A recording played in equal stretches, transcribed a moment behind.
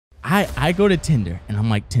I go to Tinder and I'm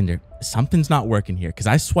like, Tinder, something's not working here because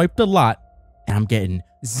I swiped a lot and I'm getting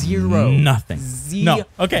nothing. No,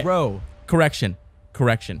 okay. Correction.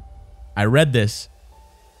 I read this.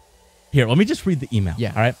 Here, let me just read the email.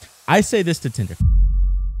 Yeah. All right. I say this to Tinder.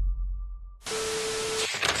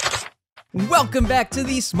 Welcome back to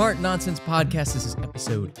the Smart Nonsense Podcast. This is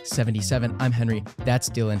episode 77. I'm Henry. That's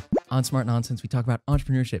Dylan. On Smart Nonsense, we talk about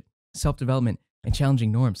entrepreneurship, self-development, and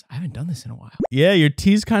challenging norms. I haven't done this in a while. Yeah, your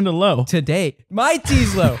T's kind of low. Today, my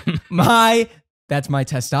T's low. That's my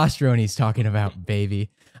testosterone he's talking about, baby.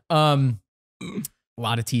 A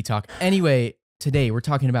lot of T talk. Anyway, today we're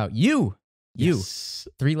talking about you. Yes.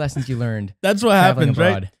 3 lessons you learned. That's what happens,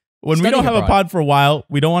 right? When we don't have a pod for a while,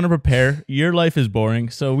 we don't want to prepare. Your life is boring,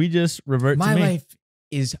 so we just revert to me. My life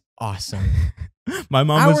is awesome. My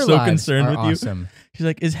mom was so concerned with you. Awesome. She's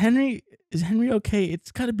like, "Is Henry okay?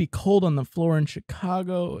 It's got to be cold on the floor in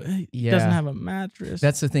Chicago. He doesn't have a mattress."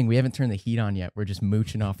 That's the thing. We haven't turned the heat on yet. We're just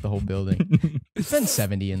mooching off the whole building. It's been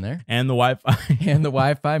 70 in there. And the Wi-Fi. And the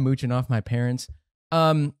Wi-Fi, mooching off my parents.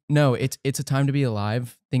 No, it's a time to be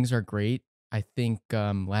alive. Things are great. I think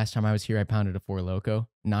last time I was here, I pounded a 4 Loko.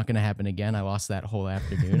 Not going to happen again. I lost that whole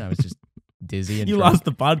afternoon. I was just dizzy. And you drunk. lost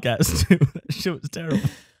the podcast, too. That shit was terrible.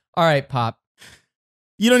 All right, Pop.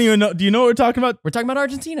 You don't even know. Do you know what we're talking about? We're talking about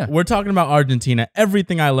Argentina. We're talking about Argentina.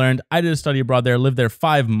 Everything I learned. I did a study abroad there, lived there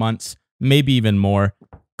 5 months, maybe even more.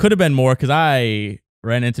 Could have been more because I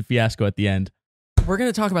ran into fiasco at the end. We're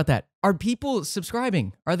going to talk about that. Are people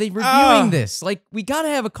subscribing? Are they reviewing this? Like, we got to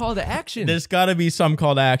have a call to action. There's got to be some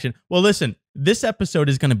call to action. Well, listen, this episode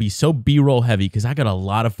is going to be so B-roll heavy because I got a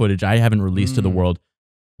lot of footage I haven't released to the world.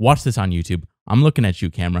 Watch this on YouTube. I'm looking at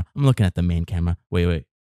you, camera. I'm looking at the main camera. Wait.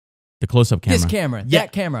 The close-up camera. This camera. Yeah.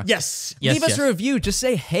 That camera. Yes. Leave us a review. Just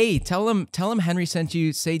say, hey, tell them Henry sent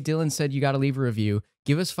you. Say Dylan said you got to leave a review.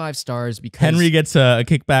 Give us 5 stars because Henry gets a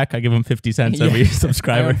kickback. I give him 50 cents every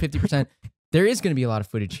subscriber. I own 50%. There is going to be a lot of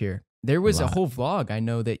footage here. There was a whole vlog I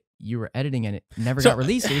know that you were editing and it never got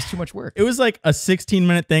released. It was too much work. It was like a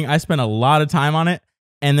 16-minute thing. I spent a lot of time on it.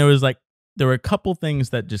 And there were a couple things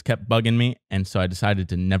that just kept bugging me. And so I decided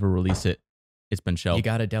to never release it. It's been shelved. You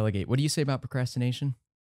got to delegate. What do you say about procrastination?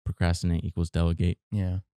 Procrastinate equals delegate.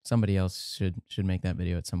 Yeah. Somebody else should make that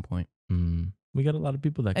video at some point. We got a lot of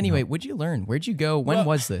people that Anyway, what'd you learn? Where'd you go? When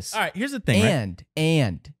was this? All right, here's the thing.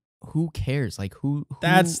 And who cares? Like who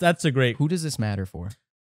That's a great. Who does this matter for?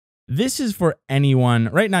 This is for anyone.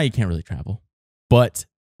 Right now you can't really travel. But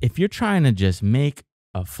if you're trying to just make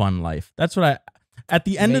a fun life, that's what at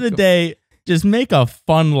the end of the day, just make a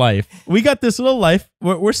fun life. We got this little life.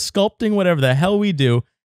 We're sculpting whatever the hell we do.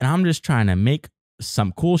 And I'm just trying to make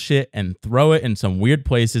some cool shit and throw it in some weird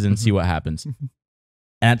places and see what happens. And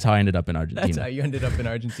that's how I ended up in Argentina. That's how you ended up in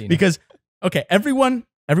Argentina. Because, okay, everyone's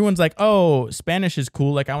like, oh, Spanish is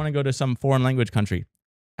cool. Like, I want to go to some foreign language country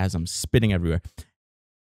as I'm spitting everywhere.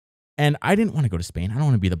 And I didn't want to go to Spain. I don't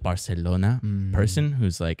want to be the Barcelona person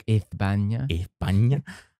who's like, España.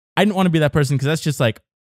 I didn't want to be that person because that's just like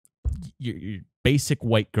your basic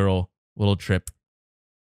white girl little trip.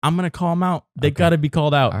 I'm going to call them out. They got to be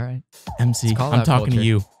called out. All right. MC, I'm talking to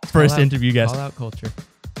you. First interview guest. Call out culture.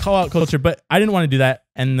 Call out culture. But I didn't want to do that.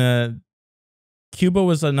 And Cuba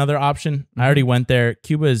was another option. I already went there.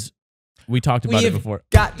 We talked about it before.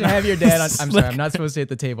 Got to have your dad on. I'm sorry, I'm not supposed to hit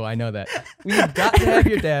the table. I know that. We've got to have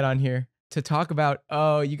your dad on here to talk about,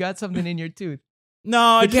 oh, you got something in your tooth. No,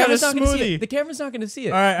 I just had a smoothie. The camera's not going to see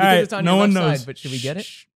it. All right. It's on no your one left knows. Side, but should we get it?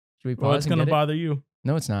 Should we pause? Well, it's going to bother you.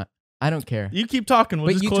 No, it's not. I don't care. You keep talking.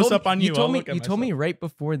 We'll just close up on you. You told me right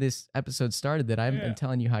before this episode started that I've been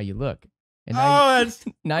telling you how you look. And now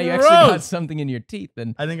now you actually got something in your teeth.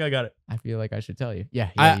 And I think I got it. I feel like I should tell you. Yeah,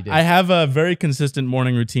 you did. I have a very consistent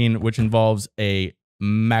morning routine, which involves a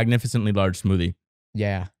magnificently large smoothie.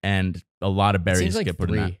 Yeah. And a lot of berries get put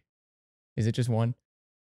in that. Is it just one?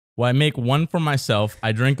 Well, I make one for myself.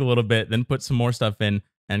 I drink a little bit, then put some more stuff in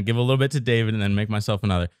and give a little bit to David and then make myself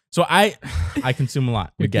another. So I consume a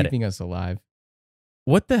lot. We get it. Keeping us alive.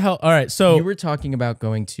 What the hell? All right. So you were talking about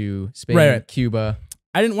going to Spain, Cuba.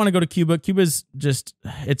 I didn't want to go to Cuba. Cuba's just,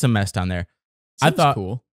 it's a mess down there. Seems I thought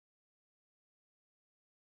cool.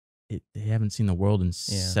 They haven't seen the world in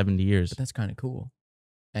 70 years. But that's kind of cool.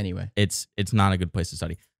 Anyway. It's not a good place to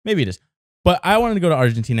study. Maybe it is. But I wanted to go to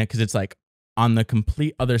Argentina because it's like on the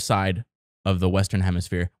complete other side of the Western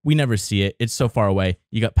Hemisphere. We never see it. It's so far away.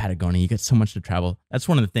 You got Patagonia. You got so much to travel. That's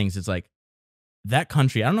one of the things. It's like that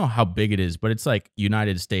country, I don't know how big it is, but it's like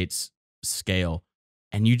United States scale.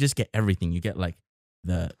 And you just get everything. You get like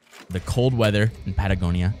the cold weather in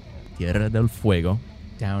Patagonia, Tierra del Fuego.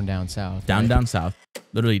 Down south. Down south.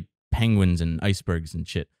 Literally penguins and icebergs and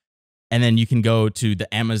shit. And then you can go to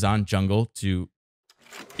the Amazon jungle to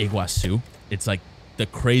Iguazu. It's like the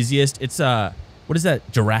craziest. It's what is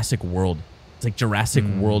that? Jurassic World. It's like Jurassic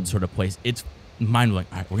World sort of place. It's mind-blowing.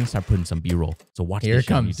 All right, we're gonna start putting some B-roll. So watch Here this it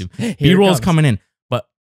shit on comes. YouTube. B-roll is coming in. But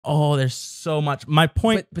oh, there's so much. My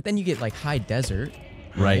point. But then you get like high desert,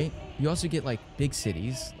 Right. You also get like big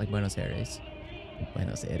cities like Buenos Aires.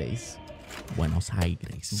 Buenos Aires.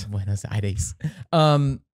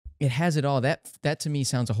 It has it all. That to me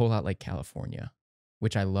sounds a whole lot like California,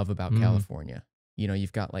 which I love about California. You know,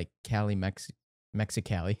 you've got like Cali,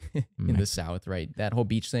 Mexicali in the south, right? That whole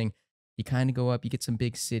beach thing. You kind of go up, you get some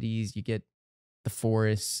big cities, you get the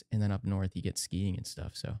forests, and then up north you get skiing and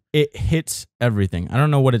stuff. So it hits everything. I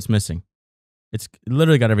don't know what it's missing. It's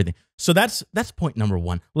literally got everything. So that's point number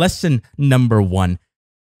 1. Lesson number 1: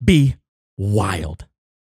 be wild.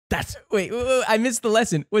 That's wait, I missed the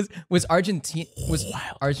lesson. Was Argentina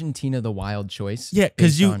the wild choice? Yeah,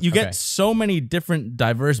 because you get so many different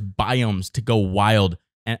diverse biomes to go wild,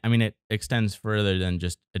 and I mean it extends further than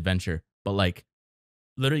just adventure. But like,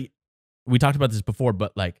 literally, we talked about this before.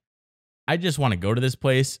 But like, I just want to go to this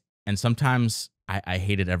place, and sometimes I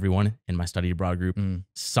hated everyone in my study abroad group.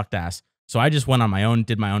 Sucked ass. So I just went on my own,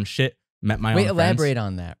 did my own shit, met my own friends. Elaborate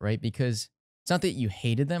on that, right? Because it's not that you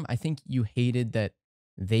hated them. I think you hated that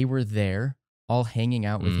they were there all hanging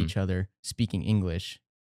out with each other, speaking English.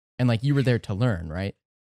 And like you were there to learn, right?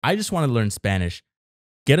 I just want to learn Spanish,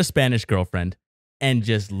 get a Spanish girlfriend, and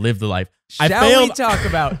just live the life. Shall we talk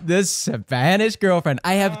about this Spanish girlfriend?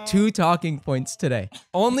 I have 2 talking points today.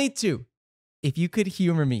 Only 2. If you could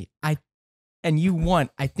humor me, and you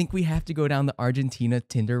want, I think we have to go down the Argentina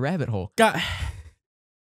Tinder rabbit hole. God,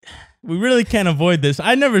 we really can't avoid this.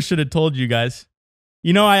 I never should have told you guys.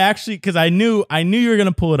 You know, I actually, because I knew you were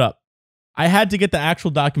gonna pull it up. I had to get the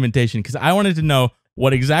actual documentation because I wanted to know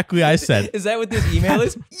what exactly I said. Is that what this email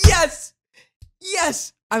is? Yes,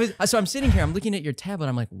 yes. So I'm sitting here, I'm looking at your tablet.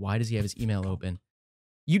 I'm like, why does he have his email open?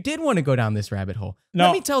 You did want to go down this rabbit hole. No.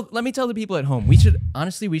 Let me tell the people at home. We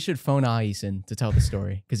should phone Ais in to tell the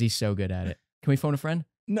story because he's so good at it. Can we phone a friend?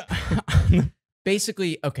 No.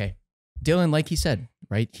 Basically, okay. Dylan, like he said,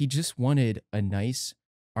 right? He just wanted a nice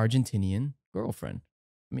Argentinian girlfriend.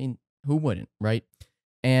 I mean, who wouldn't, right?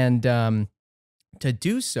 And to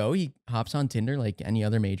do so, he hops on Tinder like any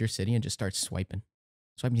other major city and just starts swiping.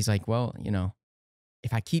 He's like, well, you know,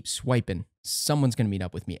 if I keep swiping, someone's going to meet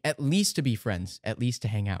up with me, at least to be friends, at least to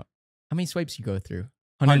hang out. How many swipes you go through?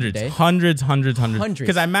 100 a day? Hundreds.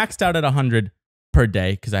 Because I maxed out at 100 per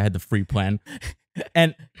day because I had the free plan.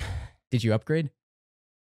 And did you upgrade?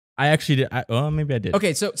 I actually did. Maybe I did.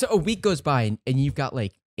 Okay, so a week goes by and you've got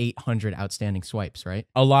like 800 outstanding swipes, right?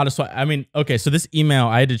 A lot of swipes. I mean, okay, so this email,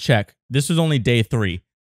 I had to check. This was only day 3.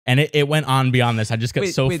 And it went on beyond this. I just got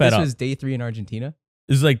so fed up. This was day 3 in Argentina?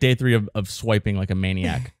 This is like day 3 of swiping like a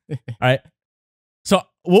maniac. All right. So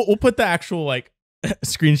we'll put the actual like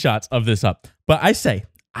screenshots of this up. But I say,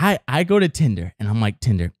 I go to Tinder and I'm like,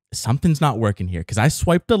 Tinder, something's not working here because I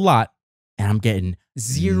swiped a lot and I'm getting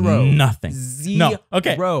nothing. No.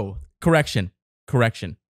 Okay. Correction.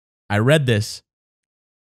 I read this.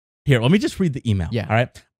 Here, let me just read the email. Yeah. All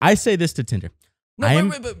right. I say this to Tinder.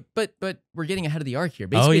 No, but we're getting ahead of the arc here.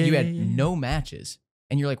 Basically, you had no matches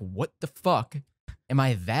and you're like, what the fuck? Am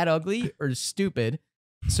I that ugly or stupid?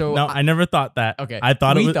 So no, I never thought that. Okay. I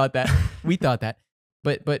thought we thought that.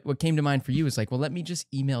 But what came to mind for you is like, well, let me just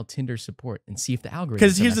email Tinder support and see if the algorithms.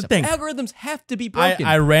 Because here's the thing, algorithms have to be broken.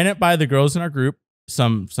 I ran it by the girls in our group,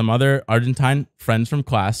 some other Argentine friends from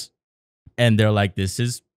class, and they're like, this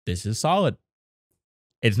is solid.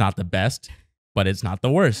 It's not the best, but it's not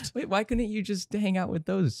the worst. Wait, why couldn't you just hang out with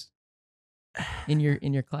those in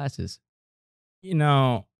your classes? You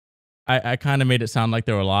know, I kind of made it sound like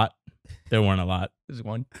there were a lot. There weren't a lot. There's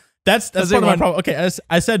one. That's part of my problem. Okay,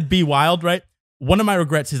 I said be wild, right? One of my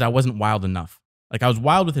regrets is I wasn't wild enough. Like I was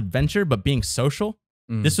wild with adventure, but being social.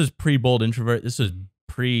 This was pre-bold introvert. This was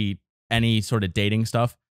pre any sort of dating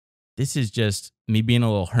stuff. This is just me being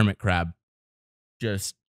a little hermit crab,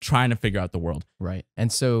 just trying to figure out the world. Right.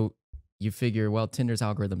 And so you figure, well, Tinder's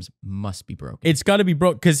algorithms must be broken. It's got to be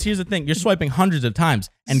broke because here's the thing: you're swiping hundreds of times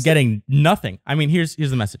and getting nothing. I mean, here's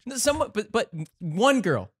the message. But one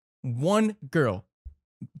girl,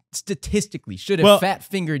 statistically should have fat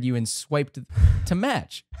fingered you and swiped to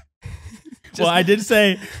match. Well, I did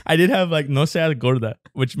have like no se gorda,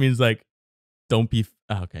 which means like don't be.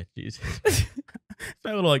 Oh, okay, jeez. It's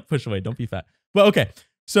my little like push away. Don't be fat. Well, okay,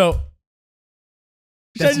 so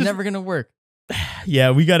that's never gonna work.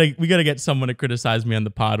 Yeah, we gotta get someone to criticize me on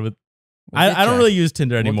the pod with. I don't really use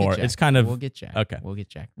Tinder anymore. It's kind of we'll get Jack. Okay, we'll get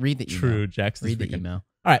Jack. Read the email. True, Jack's read the email.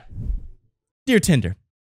 All right, dear Tinder,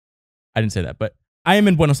 I didn't say that, but I am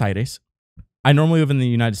in Buenos Aires. I normally live in the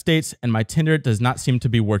United States, and my Tinder does not seem to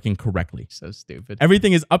be working correctly. So stupid.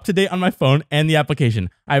 Everything is up to date on my phone and the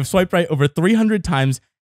application. I have swiped right over 300 times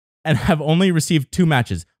and have only received 2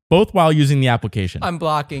 matches, both while using the application. I'm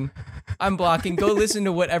blocking. Go listen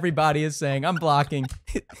to what everybody is saying. I'm blocking.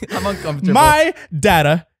 I'm uncomfortable. My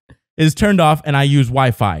data is turned off, and I use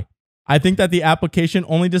Wi-Fi. I think that the application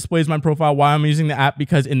only displays my profile while I'm using the app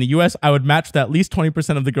because in the US, I would match with at least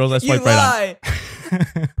 20% of the girls I swipe right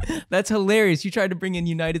on. That's hilarious. You tried to bring in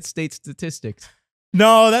United States statistics.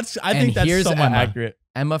 No, I think that's here's somewhat Emma. accurate.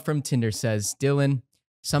 Emma from Tinder says, Dylan,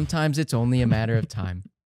 sometimes it's only a matter of time.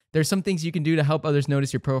 There's some things you can do to help others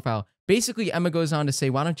notice your profile. Basically, Emma goes on to say,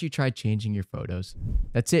 why don't you try changing your photos?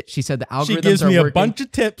 That's it. She said the algorithms She gives me are a bunch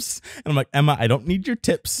of tips. And I'm like, Emma, I don't need your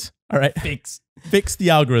tips. All right. Fix the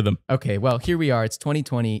algorithm. Okay, well, here we are. It's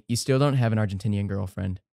 2020. You still don't have an Argentinian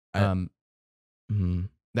girlfriend.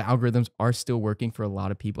 The algorithms are still working for a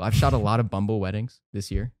lot of people. I've shot a lot of Bumble weddings this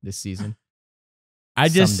season.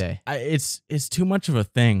 Someday. It's too much of a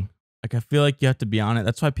thing. Like, I feel like you have to be on it.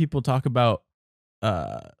 That's why people talk about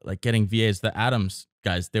like getting VAs. The Adams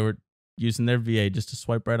guys, they were using their VA just to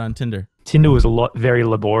swipe right on Tinder. Tinder was very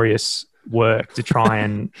laborious work to try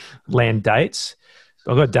and land dates.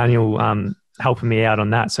 I got Daniel helping me out on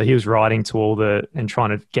that. So he was writing to and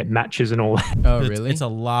trying to get matches and all that. Oh, really? It's a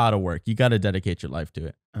lot of work. You got to dedicate your life to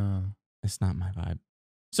it. Oh. It's not my vibe.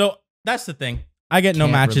 So that's the thing. I get no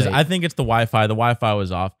Can't matches. relate. I think it's the Wi-Fi. The Wi-Fi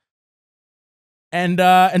was off. And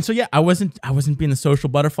so yeah, I wasn't being the social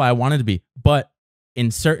butterfly I wanted to be, but in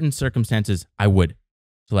certain circumstances, I would.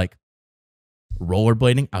 So like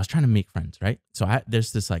rollerblading, I was trying to make friends, right? So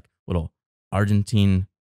there's this like little Argentine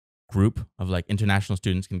group of like international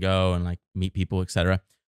students can go and like meet people, etc.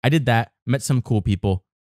 I did that, met some cool people,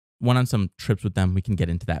 went on some trips with them. We can get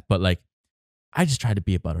into that, but like I just tried to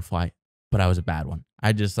be a butterfly, but I was a bad one.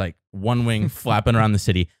 I just like one wing flapping around the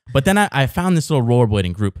city. But then I found this little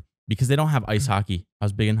rollerblading group because they don't have ice hockey. I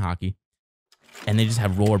was big in hockey, and they just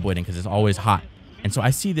have rollerblading because it's always hot. And so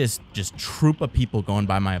I see this just troop of people going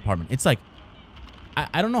by my apartment. It's like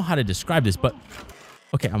I don't know how to describe this, but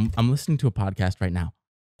okay, I'm listening to a podcast right now.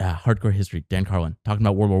 Hardcore History, Dan Carlin, talking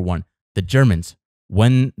about World War I. The Germans,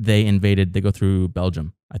 when they invaded, they go through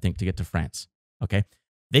Belgium, I think, to get to France. Okay.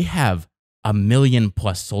 They have 1 million+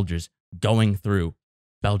 soldiers going through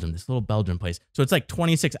Belgium, this little Belgian place. So it's like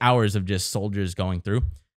 26 hours of just soldiers going through.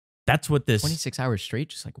 That's what this 26 hours straight,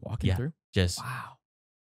 just like walking through? Just wow.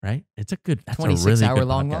 Right? It's a good, that's 26 a really hour good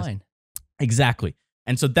long podcast. line. Exactly.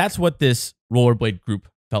 And so that's what this rollerblade group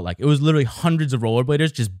felt like. It was literally hundreds of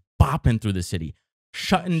rollerbladers just bopping through the city,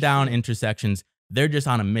 shutting down intersections. They're just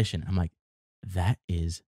on a mission. I'm like, that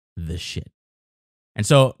is the shit. And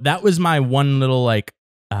so that was my one little like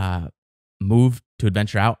move to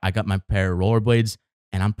adventure out. I got my pair of rollerblades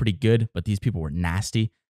and I'm pretty good, but these people were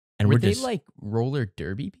nasty. And were we're they just like roller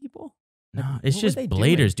derby people? no, it's what just were they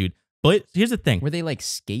bladers, dude. But here's the thing. Were they like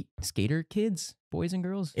skater kids, boys and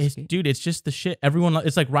girls? Dude, it's just the shit. Everyone,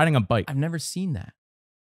 it's like riding a bike. I've never seen that.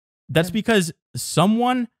 That's because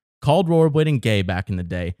someone called rollerblading gay back in the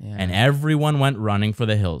day, and everyone went running for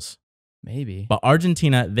the hills. Maybe. But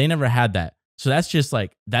Argentina, they never had that. So that's just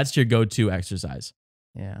like, that's your go-to exercise.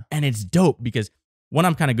 Yeah. And it's dope because one,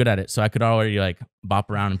 I'm kind of good at it. So I could already like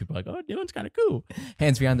bop around and people are like, oh, Dylan's kind of cool.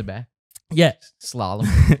 Hands behind the back. Yeah.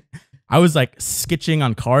 Slalom. I was like skitching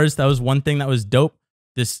on cars. That was one thing that was dope.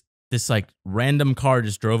 This like random car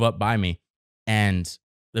just drove up by me and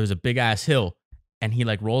there was a big ass hill and he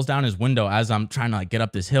like rolls down his window as I'm trying to like get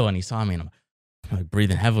up this hill and he saw me and I'm like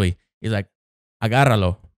breathing heavily. He's like,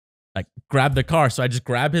 agárralo, like grab the car. So I just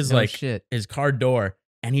grab his his car door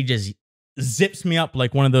and he just zips me up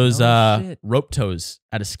like one of those rope tows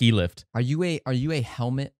at a ski lift. Are you a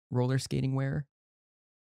helmet roller skating wearer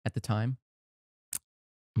at the time?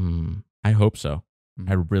 I hope so.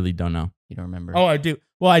 I really don't know. You don't remember? Oh, I do.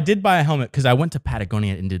 Well, I did buy a helmet because I went to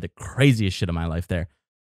Patagonia and did the craziest shit of my life there.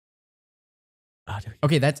 Oh,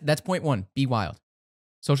 okay, that's point one. Be wild.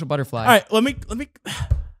 Social butterfly. All right, let me.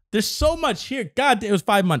 There's so much here. God, it was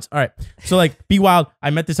 5 months. All right, so like, be wild. I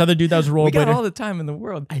met this other dude that was a rollerblader. We got all the time in the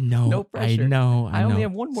world. I know. No pressure. I know. I only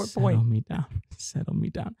have one more point. Settle me down. Settle me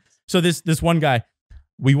down. So this one guy,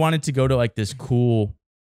 we wanted to go to like this cool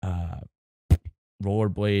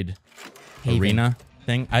rollerblade arena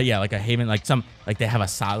thing. Yeah, like a haven, like they have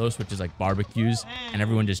asados, which is like barbecues, and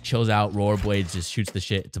everyone just chills out, rollerblades, just shoots the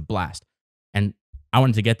shit. It's a blast. And I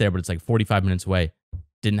wanted to get there, but it's like 45 minutes away.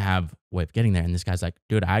 Didn't have a way of getting there. And this guy's like,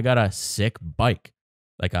 dude, I got a sick bike,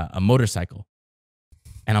 like a motorcycle.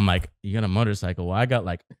 And I'm like, you got a motorcycle? Well, I got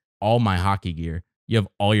like all my hockey gear. You have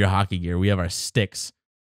all your hockey gear. We have our sticks.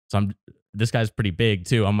 So this guy's pretty big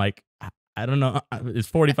too. I'm like, I don't know. It's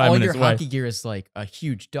 45 All minutes your away. hockey gear is like a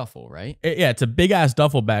huge duffel, right? Yeah, it's a big ass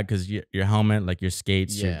duffel bag because your helmet, like your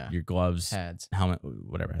skates, Yeah. your gloves, Pads. helmet,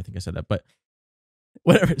 whatever. I think I said that, but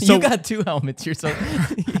whatever. So, You got 2 helmets. You're so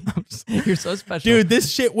you're so special, dude,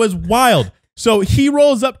 this shit was wild. So he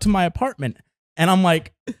rolls up to my apartment, and I'm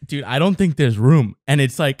like, dude, I don't think there's room. And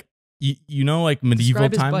it's like, you know, like medieval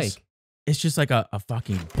Describe his times. bike. It's just like a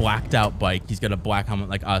fucking blacked out bike. He's got a black helmet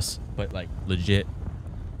like us, but like legit.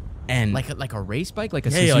 And Like a race bike, like a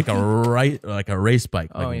yeah, Suzuki? like a race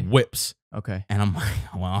bike, Oh, like yeah. whips. Okay. And I'm like,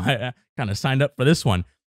 well, I kind of signed up for this one.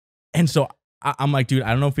 And so I'm like, dude,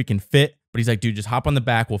 I don't know if we can fit, but he's like, dude, just hop on the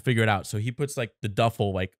back. We'll figure it out. So he puts like the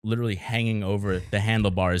duffel, like literally hanging over the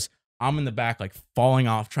handlebars. I'm in the back, like falling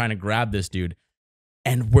off, trying to grab this dude.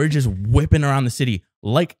 And we're just whipping around the city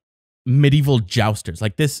like medieval jousters.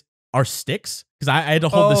 Like this, our sticks, because I had to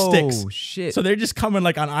hold the sticks. Oh, shit. So they're just coming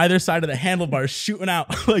like on either side of the handlebars, shooting out.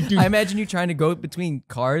 Like, dude, I imagine you trying to go between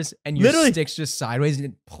cars and your Literally. sticks just sideways and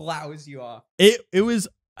it plows you off. it was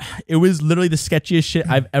literally the sketchiest shit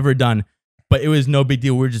I've ever done, but it was no big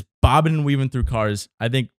deal. We were just bobbing and weaving through cars. I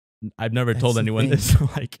think I've never That's told the anyone thing. this.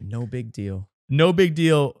 Like, No big deal. no big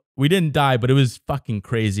deal. We didn't die, but it was fucking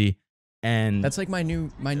crazy. And That's like my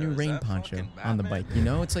new rain poncho on the bike. You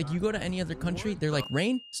know, it's like you go to any other country, they're like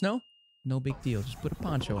rain, snow, no big deal. Just put a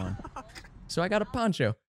poncho on. So I got a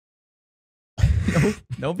poncho.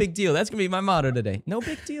 No big deal. That's gonna be my motto today. No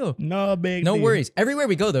big deal. no big No deal. worries. Everywhere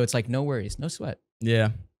we go though, it's like no worries, no sweat. Yeah,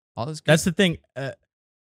 All is good. that's the thing.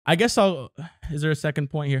 I guess is there a second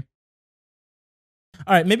point here?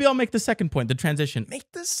 All right, maybe I'll make the second point, the transition.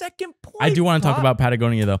 Make the second point. I do want to talk Pop. about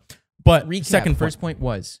Patagonia though. But Recap. second First point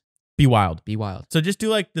was be wild. be wild. So just do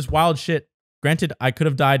like this wild shit. Granted, I could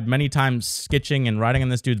have died many times skitching and riding on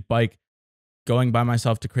this dude's bike, going by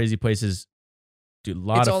myself to crazy places. Dude, a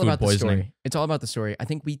lot It's of all food about the poisoning. story. It's all about the story. I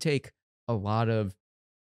think we take a lot of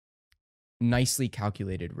nicely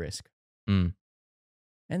calculated risk. Mm.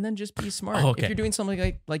 And then just be smart. Oh, okay. If you're doing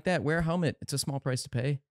something like that, wear a helmet. It's a small price to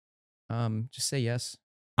pay. Just say yes.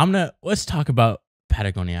 Let's talk about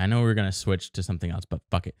Patagonia. I know we're gonna switch to something else, but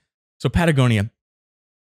fuck it. So Patagonia,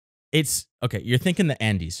 it's okay. You're thinking the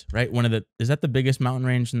Andes, right? Is that the biggest mountain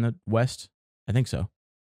range in the West? I think so.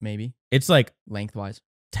 Maybe It's like lengthwise.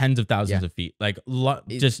 tens of thousands Yeah. of feet. Like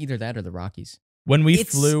It's just either that or the Rockies. when we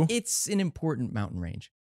flew, It's an important mountain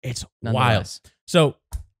range. it's wild. Nonetheless. So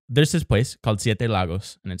there's this place called Siete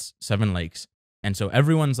Lagos, and it's 7 lakes. And so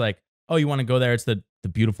everyone's like, oh, you want to go there? It's the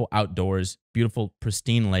beautiful outdoors, beautiful,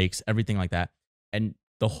 pristine lakes, everything like that. And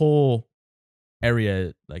the whole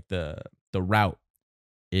area, like the route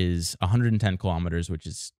is 110 kilometers, which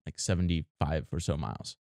is like 75 or so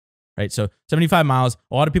miles, right? So 75 miles,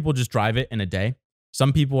 a lot of people just drive it in a day.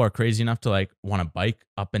 Some people are crazy enough to like want to bike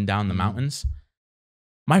up and down the mountains.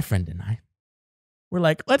 My friend and I, we're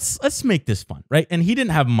like, let's make this fun, right? And he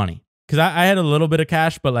didn't have money because I had a little bit of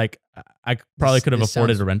cash, but like I probably could have This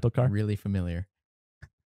afforded sounds a rental car. Really familiar.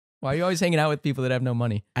 Why are you always hanging out with people that have no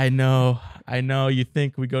money? I know. You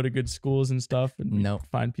think we go to good schools and stuff and we Nope.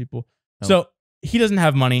 find people. Nope. So he doesn't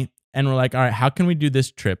have money, and we're like, all right, how can we do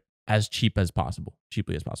this trip as cheaply as possible?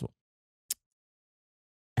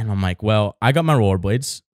 And I'm like, well, I got my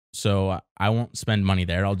rollerblades, so I won't spend money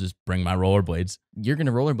there. I'll just bring my rollerblades. You're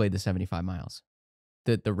gonna rollerblade the 75 miles.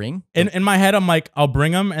 The ring? In my head, I'm like, I'll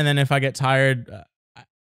bring them, and then if I get tired,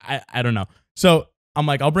 I don't know. So I'm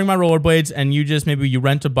like, I'll bring my rollerblades, and maybe you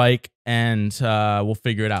rent a bike, and we'll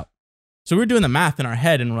figure it out. So we're doing the math in our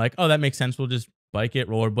head, and we're like, oh, that makes sense. We'll just bike it,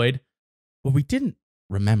 rollerblade. What we didn't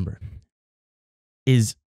remember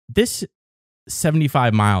is this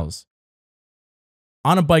 75 miles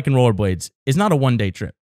on a bike and rollerblades is not a one-day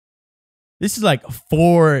trip. This is like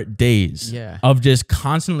 4 days Yeah. of just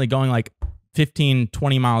constantly going like 15,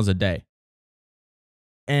 20 miles a day.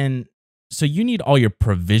 And so you need all your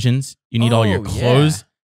provisions. You need all your Oh, clothes.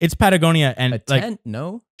 yeah. It's Patagonia. And A like tent?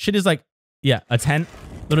 No. shit is like, yeah, a tent.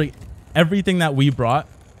 Literally everything that we brought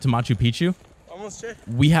to Machu Picchu,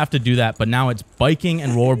 we have to do that. But now it's biking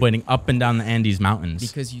and rollerblading up and down the Andes Mountains.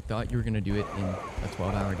 Because you thought you were gonna do it in a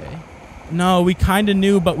 12-hour day. No, we kind of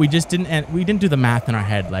knew, but we just didn't. And we didn't do the math in our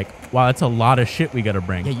head. Like, wow, that's a lot of shit we got to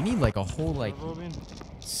bring. Yeah, you need like a whole like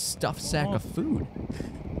stuffed sack of food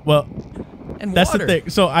Well, and that's water. the thing.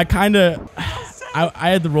 So I kind of, I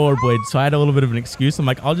had the rollerblades, so I had a little bit of an excuse. I'm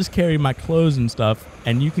like, I'll just carry my clothes and stuff,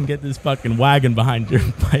 and you can get this fucking wagon behind your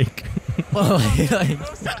bike. Well, like,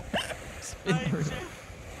 spin through.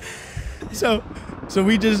 So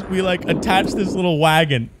we like attached this little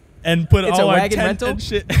wagon and put It's all a our wagon tent rental? and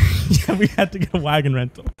shit. Yeah, we had to get a wagon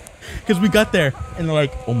rental because we got there and they're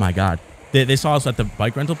like, oh my god, They saw us at the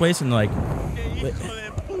bike rental place and they're like,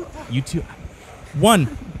 you two.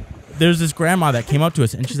 One, there's this grandma that came up to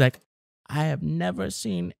us and she's like, I have never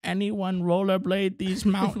seen anyone rollerblade these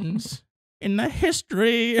mountains in the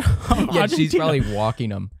history of Yeah, Argentina. she's probably walking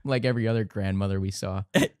them like every other grandmother we saw.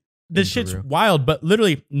 This shit's wild, but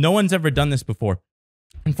literally no one's ever done this before,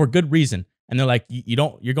 and for good reason. And they're like,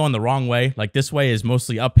 you're going the wrong way. Like this way is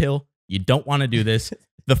mostly uphill. You don't want to do this.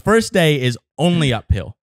 The first day is only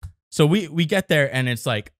uphill. So we get there and it's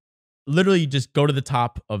like, literally you just go to the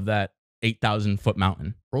top of that 8,000 foot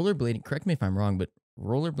mountain. Rollerblading, correct me if I'm wrong, but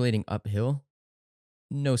rollerblading uphill,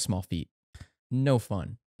 no small feat. No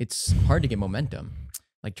fun. It's hard to get momentum.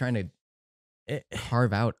 Like trying to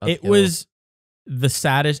carve out uphill. It was the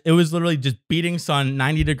saddest. It was literally just beating sun,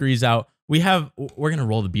 90 degrees out. We're going to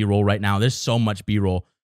roll the B-roll right now. There's so much B-roll,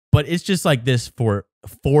 but it's just like this for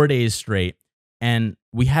 4 days straight. And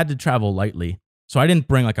we had to travel lightly. So I didn't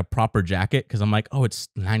bring like a proper jacket because I'm like, oh, it's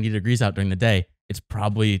 90 degrees out during the day. It's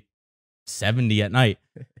probably 70 at night.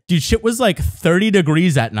 Dude, shit was like 30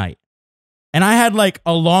 degrees at night. And I had like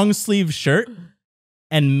a long sleeve shirt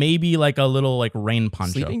and maybe like a little like rain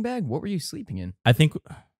poncho. Sleeping bag? What were you sleeping in? I think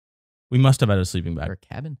we must have had a sleeping bag. Or a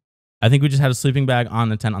cabin? I think we just had a sleeping bag on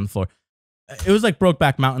the tent on the floor. It was like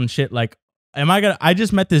Brokeback Mountain shit. Like, I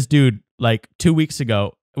just met this dude like 2 weeks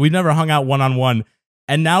ago. We never hung out one-on-one.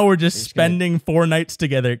 And now we're just spending 4 nights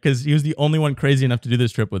together because he was the only one crazy enough to do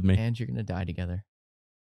this trip with me. And you're going to die together.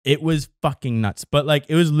 It was fucking nuts. But like,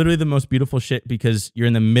 it was literally the most beautiful shit because you're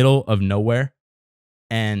in the middle of nowhere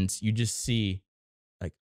and you just see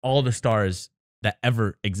like all the stars that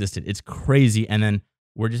ever existed. It's crazy. And then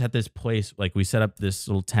we're just at this place. Like we set up this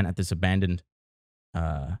little tent at this abandoned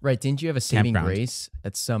right. Didn't you have a saving campground. grace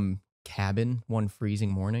at some cabin one freezing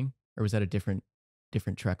morning? Or was that a different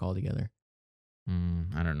trek altogether?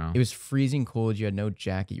 I don't know. It was freezing cold. You had no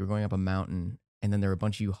jacket. You were going up a mountain. And then there were a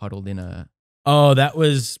bunch of you huddled in a... Oh, that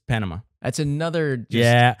was Panama. That's another... Just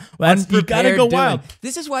Yeah. Well, you gotta go wild.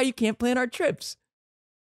 This is why you can't plan our trips.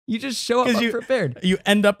 You just show up unprepared. You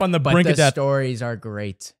end up on the brink of death. But the stories are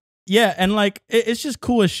great. Yeah, and like it's just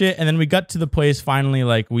cool as shit. And then we got to the place finally.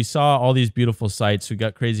 Like we saw all these beautiful sights. We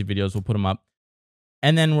got crazy videos. We'll put them up.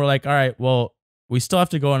 And then we're like, all right, well, we still have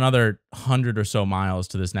to go another 100 or so miles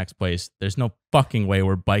to this next place. There's no fucking way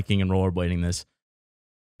we're biking and rollerblading this.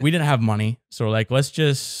 We didn't have money, so we're like, let's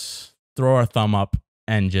just throw our thumb up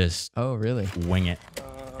and just wing it.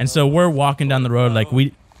 And so we're walking down the road. Like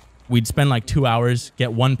we'd spend like 2 hours,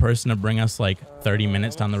 get one person to bring us like 30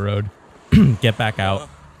 minutes down the road, get back out.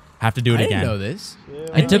 Have to do it again. I didn't know this.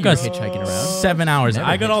 It took us hitchhiking around. 7 hours. Never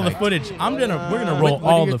I got all the hitchhiked. footage. We're gonna roll What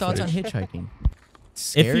all are your the thoughts footage. on hitchhiking?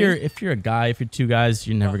 Scary? If you're a guy, if you're 2 guys,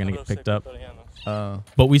 you're never gonna get picked up. Oh,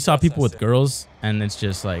 But we saw people with girls, and it's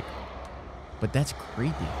just like but that's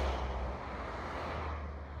creepy.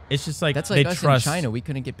 it's just like That's they like us trust. in China. We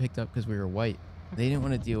couldn't get picked up because we were white. They didn't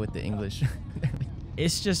want to deal with the English.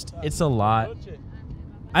 It's a lot.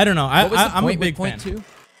 I don't know. What was the I'm point a big with point fan. 2?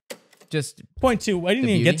 Just Point 2. I didn't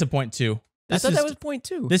The even get beauty? to point 2. I thought that was point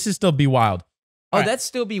 2. This is still Be Wild. Oh, Alright. that's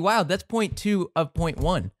still be wild. That's point 2 of point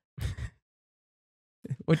 1.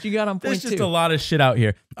 What you got on point There's 2? just a lot of shit out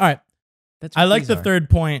here. All right. That's I what like these the are. third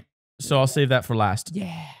point, so I'll save that for last.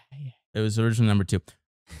 Yeah. It was originally number 2.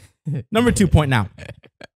 Number 2 point now.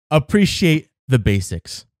 Appreciate the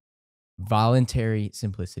basics. Voluntary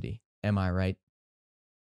simplicity. Am I right?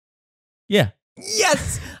 Yeah.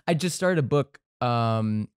 Yes. I just started a book.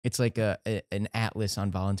 It's like an atlas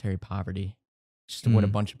on voluntary poverty. Just what a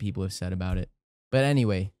bunch of people have said about it. But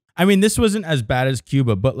anyway, I mean, this wasn't as bad as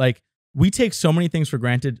Cuba, but like we take so many things for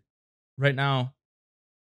granted right now.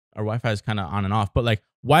 Our Wi-Fi is kind of on and off, but like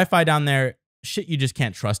Wi-Fi down there, shit, you just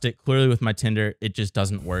can't trust it. Clearly with my Tinder, it just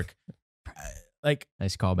doesn't work. Like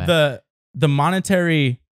nice callback. the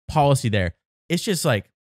monetary policy there, it's just like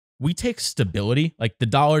we take stability, like the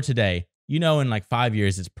dollar today, in like 5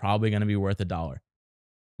 years, it's probably going to be worth $1.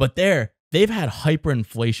 But they've had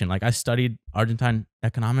hyperinflation. Like I studied Argentine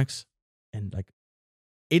economics and like,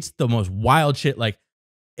 it's the most wild shit. Like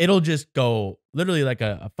it'll just go literally like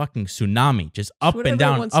a fucking tsunami, just up and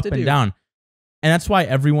down, up and down. And that's why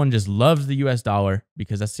everyone just loves the US dollar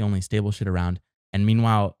because that's the only stable shit around. And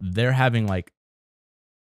meanwhile, they're having like,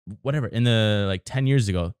 whatever, in the like 10 years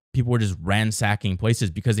ago, people were just ransacking places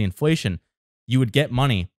because the inflation, you would get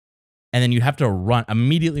money and then you have to run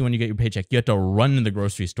immediately when you get your paycheck, you have to run to the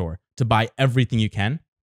grocery store to buy everything you can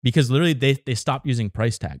because literally they stopped using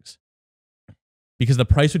price tags because the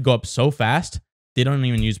price would go up so fast. They don't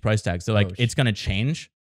even use price tags. They're like, it's going to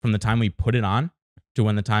change from the time we put it on to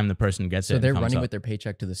when the time the person gets it. So they're running with their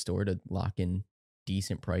paycheck to the store to lock in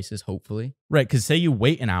decent prices, hopefully. Right. Because say you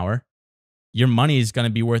wait an hour your money is going to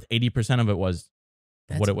be worth 80% of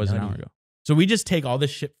what it was an hour nutty. ago. So we just take all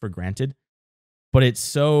this shit for granted, but it's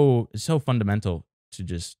so fundamental to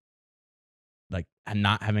just like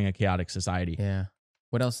not having a chaotic society. Yeah.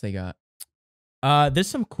 What else they got? There's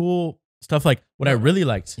some cool stuff like what I No. really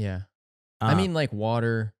liked. Yeah. I mean, like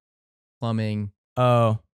water, plumbing,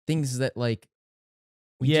 oh, things that like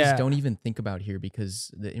we Yeah. just don't even think about here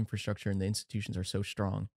because the infrastructure and the institutions are so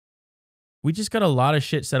strong. we just got a lot of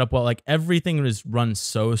shit set up well. Like everything is run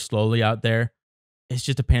so slowly out there. It's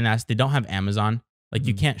just a pain in the ass. They don't have Amazon. Like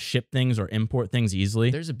you Mhm. can't ship things or import things easily.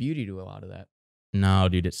 There's a beauty to a lot of that. No,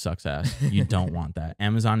 dude, it sucks ass. You don't want that.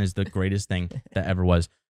 Amazon is the greatest thing that ever was.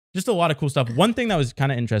 Just a lot of cool stuff. One thing that was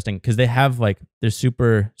kind of interesting because they have like they're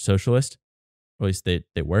super socialist, or at least they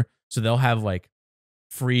were. So they'll have like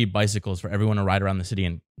free bicycles for everyone to ride around the city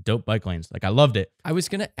and dope bike lanes. Like I loved it. I was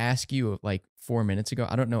gonna ask you like 4 minutes ago.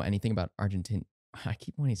 I don't know anything about Argentina. I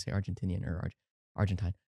keep wanting to say Argentinian or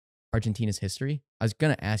Argentine. Argentina's history. I was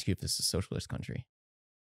gonna ask you if this is a socialist country.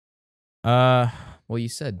 Uh, Well, you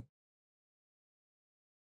said.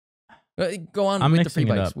 Go on I'm with the free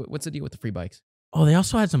mixing it bikes. up. What's the deal with the free bikes? oh, they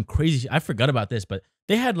also had some crazy. I forgot about this, but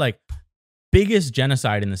they had like biggest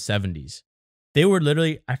genocide in the 70s. They were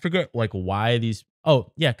literally. I forget like why these.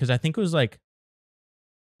 Oh yeah, because I think it was like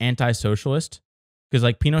anti-socialist. Because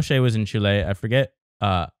like Pinochet was in Chile. I forget.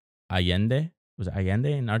 Allende was it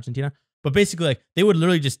Allende in Argentina. But basically, like they would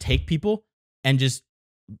literally just take people and just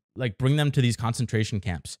like bring them to these concentration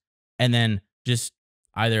camps, and then just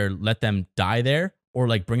either let them die there or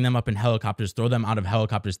like bring them up in helicopters, throw them out of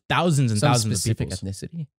helicopters, thousands and Some thousands of specific people.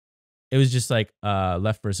 ethnicity. It was just like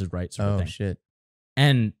left versus right sort of Oh thing. shit!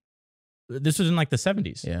 And this was in like the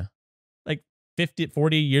 70s, Yeah, like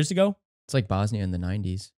 40 years ago. it's like Bosnia in the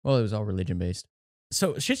 90s. Well, it was all religion based.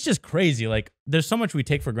 So shit's just crazy. Like there's so much we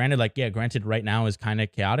take for granted. Like, yeah, granted right now is kind of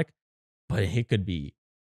chaotic, but it could be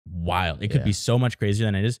wild. It could Yeah. be so much crazier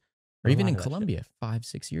than it is. Or A even lot in of that shit. Colombia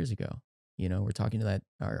 5-6 years ago. You know, we're talking to that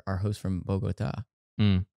our host from Bogota,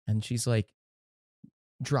 Mm. and she's like,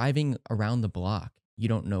 driving around the block, you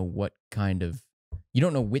don't know you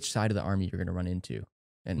don't know which side of the army you're going to run into,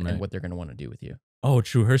 and Right. what they're going to want to do with you. Oh,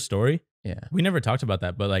 true. Her story. Yeah, We never talked about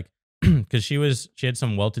that, but like, because she had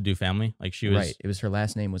some well-to-do family. Like she was, right. It was her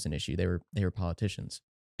last name was an issue. They were politicians.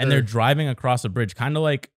 and they're Her- driving across a bridge, kind of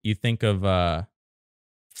like you think of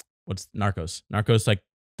what's Narcos? Narcos, like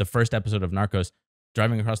the first episode of Narcos,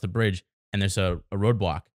 driving across the bridge, and there's a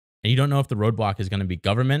roadblock, and you don't know if the roadblock is going to be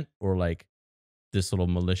government or like this little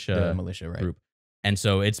the militia militia, right? group. And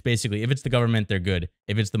so it's basically if it's the government, they're good.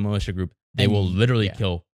 If it's the militia group, they will literally yeah.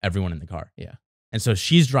 kill everyone in the car. Yeah. And so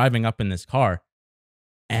she's driving up in this car,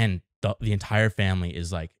 and the entire family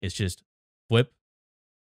is like, it's just flip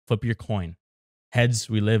your coin. Heads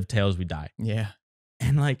we live, tails we die. Yeah.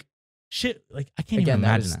 And like shit, like I can't Again, even that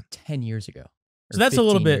imagine was that. 10 years ago. So or that's a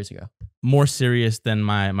little 15 bit- years ago. More serious than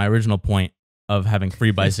my original point of having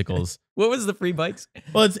free bicycles. What was the free bikes?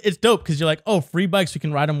 Well, it's dope because you're like, oh, free bikes, we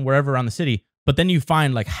can ride them wherever around the city. But then you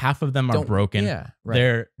find like half of them are broken. Yeah,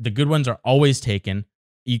 right. The good ones are always taken.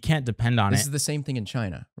 You can't depend on This it. is the same thing in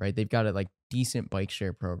China, right? They've got a like decent bike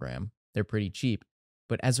share program. They're pretty cheap,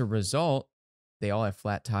 but as a result, they all have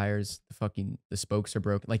flat tires. The spokes are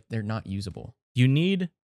broken. Like they're not usable. You need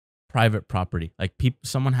private property. Like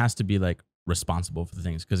someone has to be like responsible for the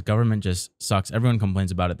things because government just sucks. Everyone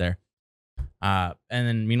complains about it there. And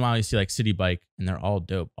then meanwhile, you see like City Bike, and they're all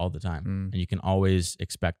dope all the time, Mm. and you can always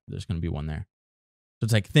expect there's going to be one there. So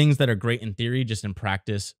it's like things that are great in theory, just in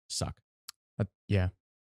practice suck. Yeah.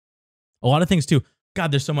 A lot of things too.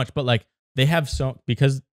 God, there's so much, but like they have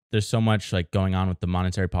because there's so much like going on with the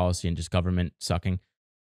monetary policy and just government sucking.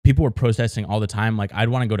 People were protesting all the time. Like I'd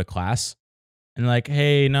want to go to class, and like,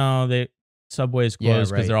 hey, no, subway's Yeah,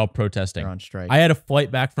 closed because right. they're all protesting. They're on strike. I had a flight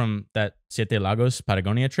back from that Siete Lagos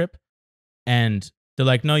Patagonia trip, and they're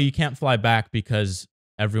like, no, you can't fly back because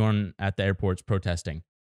everyone at the airport's protesting.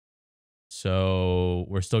 So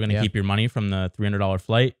we're still going to Yeah. keep your money from the $300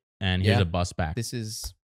 flight, and here's Yeah. a bus back. This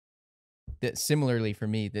is similarly for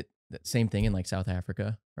me that same thing in like South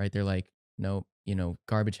Africa, right? They're like, no,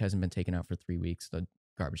 garbage hasn't been taken out for 3 weeks. The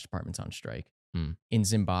garbage department's on strike. Hmm. In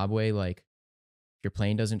Zimbabwe, like if your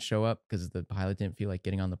plane doesn't show up because the pilot didn't feel like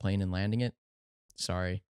getting on the plane and landing it,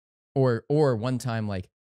 sorry. Or one time like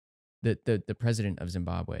the president of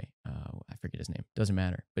Zimbabwe, I forget his name, doesn't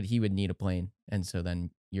matter, but he would need a plane, and so then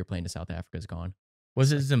your plane to South Africa is gone.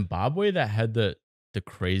 Was it Zimbabwe that had the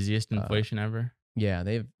craziest inflation ever? Yeah,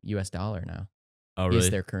 they have US dollar now. Oh, really? Is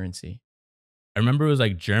their currency. I remember it was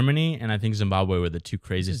like Germany and I think Zimbabwe were the two What's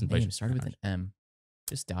craziest his name? inflation. Started with an M.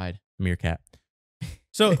 Just died. Meerkat.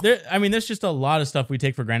 So there's just a lot of stuff we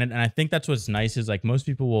take for granted. And I think that's what's nice is like most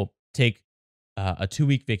people will take a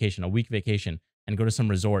 2-week vacation, a week vacation and go to some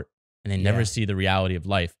resort and they never see the reality of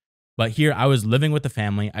life. But here I was living with the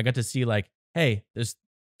family. I got to see like, hey, there's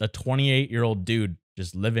a 28-year-old dude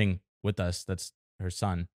just living with us. That's her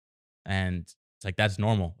son. And it's like, that's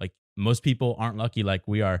normal. Like most people aren't lucky like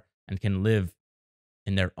we are and can live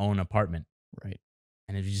in their own apartment. Right.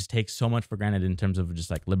 And it just takes so much for granted in terms of just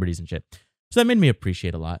like liberties and shit. So that made me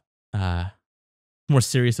appreciate a lot. More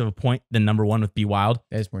serious of a point than number 1 with Be Wild.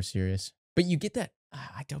 That is more serious. But you get that.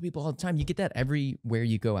 I tell people all the time, you get that everywhere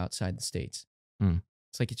you go outside the States.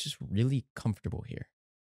 It's like, it's just really comfortable here.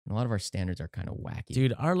 And a lot of our standards are kind of wacky.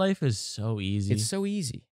 Dude, our life is so easy. It's so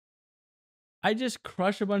easy. I just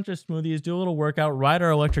crush a bunch of smoothies, do a little workout, ride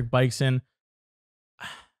our electric bikes in.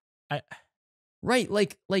 Right.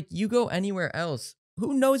 Like you go anywhere else.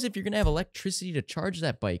 Who knows if you're going to have electricity to charge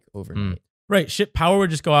that bike overnight? Right. Shit, power would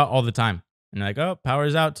just go out all the time. And you're like, oh,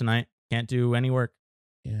 power's out tonight. Can't do any work.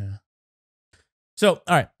 Yeah. So,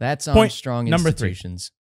 all right. That's on Point strong number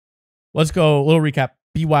institutions. 3. Let's go. A little recap.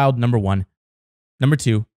 Be wild, number 1. Number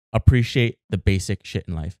 2, appreciate the basic shit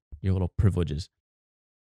in life, your little privileges.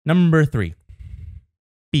 Number 3,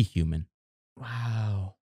 be human.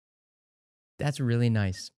 Wow. That's really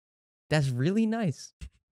nice. That's really nice.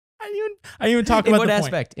 I didn't even talk about the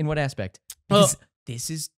point. In what aspect? Well,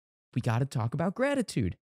 Because we got to talk about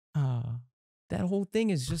gratitude. That whole thing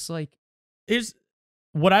is just like.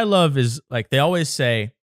 What I love is like they always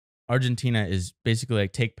say Argentina is basically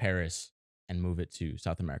like take Paris and move it to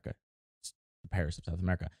South America. It's the Paris of South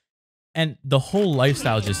America. And the whole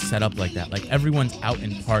lifestyle is just set up like that. Like everyone's out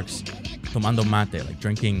in parks tomando mate, like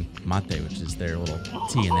drinking mate, which is their little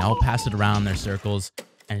tea. And they all pass it around their circles.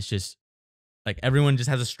 And it's just like everyone just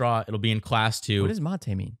has a straw. It'll be in class too. What does mate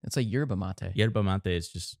mean? It's like yerba mate. Yerba mate is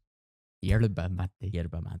just yerba mate.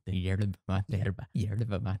 Yerba mate. Yerba mate.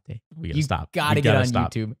 Yerba mate. We gotta stop. Gotta get on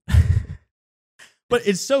YouTube. But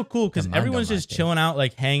it's so cool because everyone's just chilling out,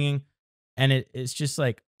 like hanging. And it's just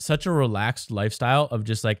like such a relaxed lifestyle of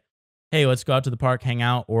just like, hey, let's go out to the park, hang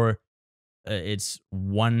out. Or it's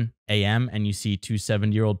 1 a.m. and you see 2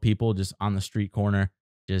 70-year-old people just on the street corner,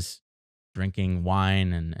 just drinking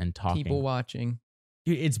wine and talking. People watching.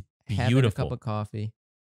 Dude, it's beautiful. Having a cup of coffee.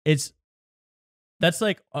 That's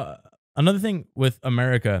like another thing with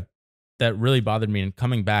America that really bothered me, and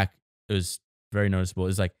coming back, it was very noticeable,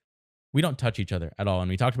 is like we don't touch each other at all. And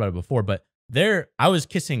we talked about it before, but I was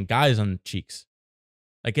kissing guys on the cheeks.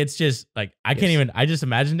 Like, it's just like, I can't even, I just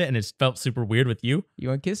imagined it and it felt super weird with you. You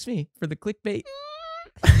want to kiss me for the clickbait?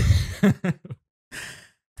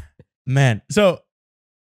 Man. So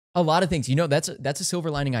a lot of things, you know, that's a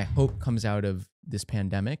silver lining I hope comes out of this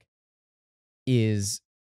pandemic is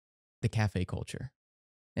the cafe culture.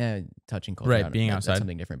 Touching culture. Right. Being outside. That's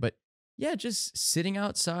something different. But yeah, just sitting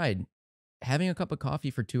outside, having a cup of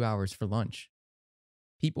coffee for 2 hours for lunch,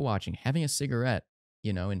 people watching, having a cigarette,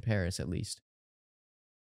 you know, in Paris at least.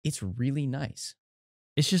 It's really nice.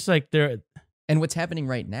 It's just like and what's happening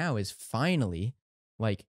right now is finally,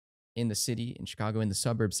 like in the city, in Chicago, in the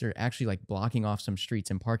suburbs, they're actually like blocking off some streets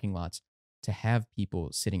and parking lots to have people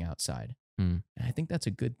sitting outside. And I think that's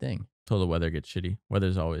a good thing. Till the weather gets shitty.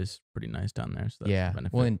 Weather's always pretty nice down there. So yeah.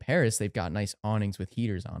 Well, in Paris, they've got nice awnings with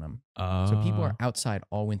heaters on them. So people are outside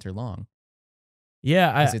all winter long.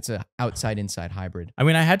 Yeah. Because it's a outside-inside hybrid. I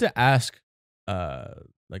mean, I had to ask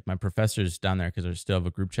like my professors down there, because I still have a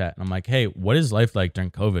group chat. And I'm like, hey, what is life like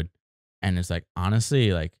during COVID? And it's like,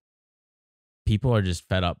 honestly, like people are just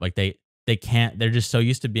fed up. Like they can't, they're just so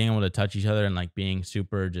used to being able to touch each other and like being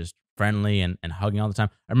super just friendly and hugging all the time.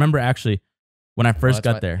 I remember actually when I first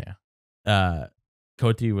got there,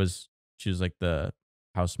 Koti she was like the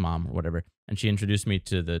house mom or whatever. And she introduced me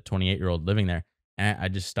to the 28-year-old living there. And I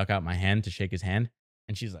just stuck out my hand to shake his hand.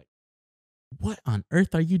 And she's like, what on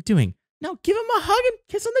earth are you doing? No, give him a hug and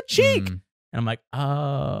kiss on the cheek. And I'm like,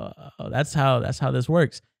 oh, that's how this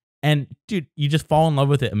works. And dude, you just fall in love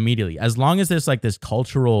with it immediately. As long as there's like this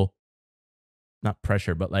cultural, not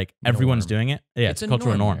pressure, but like everyone's doing it. Yeah, it's a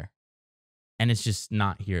cultural norm. And it's just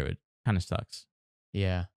not here. It kind of sucks.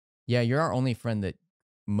 Yeah. Yeah, you're our only friend that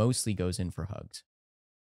mostly goes in for hugs.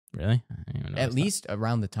 Really? I didn't even know At least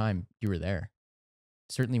around the time you were there.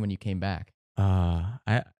 Certainly when you came back.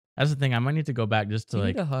 That's the thing. I might need to go back just to you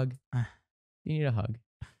like need a hug. You need a hug.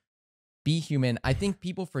 Be human. I think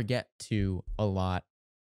people forget to a lot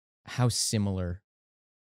how similar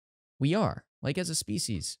we are, like as a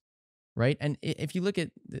species, right? And if you look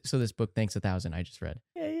at this book, Thanks 1,000, I just read.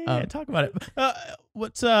 Yeah. Talk about it.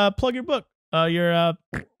 What's plug your book? Your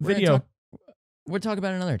video. We'll talk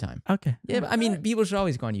about it another time. Okay. Yeah, but, I mean, people should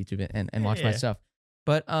always go on YouTube and watch my stuff.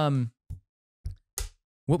 But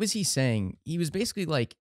what was he saying? He was basically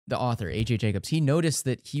like the author, A.J. Jacobs. He noticed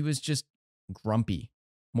that he was just grumpy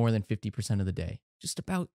more than 50% of the day, just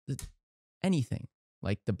about anything.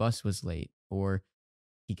 Like the bus was late, or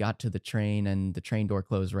he got to the train and the train door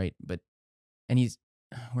closed right. And he's,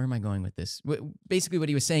 where am I going with this? Basically, what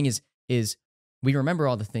he was saying is we remember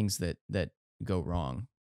all the things that go wrong,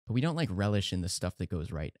 but we don't like relish in the stuff that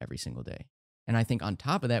goes right every single day. And I think on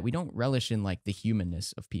top of that, we don't relish in like the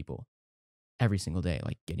humanness of people every single day,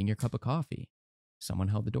 like getting your cup of coffee. Someone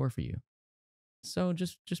held the door for you. So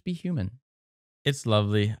just be human. It's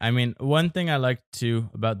lovely. I mean, one thing I like too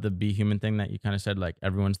about the be human thing that you kind of said, like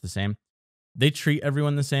everyone's the same. They treat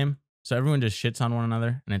everyone the same. So everyone just shits on one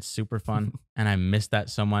another and it's super fun. And I miss that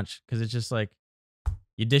so much because it's just like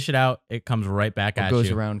you dish it out, it comes right back at you. What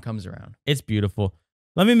goes around comes around. It's beautiful.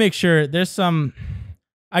 Let me make sure there's some,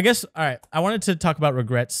 I guess, all right. I wanted to talk about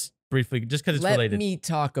regrets briefly just because it's related. Let me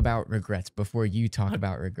talk about regrets before you talk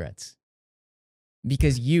about regrets.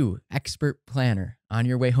 Because you, expert planner, on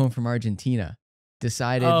your way home from Argentina,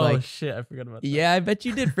 decided oh, shit, I forgot about that. Yeah, I bet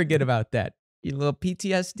you did forget about that. You little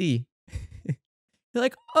PTSD. You're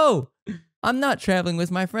like, oh, I'm not traveling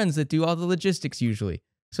with my friends that do all the logistics usually.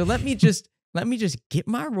 So let me just get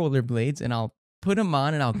my rollerblades and I'll put them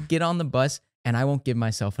on and I'll get on the bus and I won't give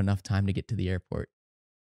myself enough time to get to the airport.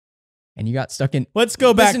 And you got stuck in. Let's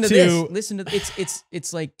go back to this. Listen to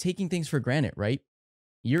it's like taking things for granted, right?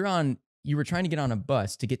 You were trying to get on a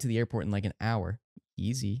bus to get to the airport in like an hour.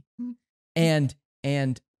 Easy.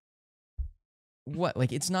 And what?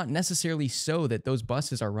 Like, it's not necessarily so that those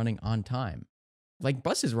buses are running on time. Like,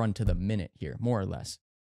 buses run to the minute here, more or less.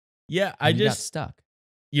 Yeah, And you got stuck.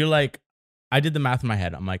 You're like, I did the math in my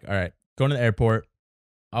head. I'm like, all right, going to the airport.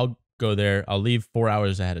 I'll go there. I'll leave 4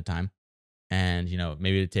 hours ahead of time. And,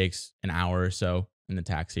 maybe it takes an hour or so in the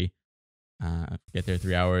taxi. Get there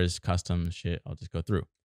 3 hours, customs, shit. I'll just go through.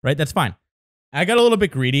 Right? That's fine. I got a little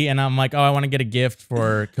bit greedy and I'm like, oh, I want to get a gift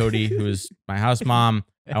for Cody, who's my house mom.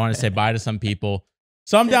 I want to say bye to some people.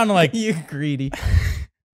 So I'm down to like... You greedy.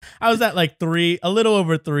 I was at like a little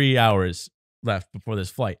over 3 hours left before this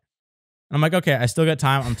flight. And I'm like, okay, I still got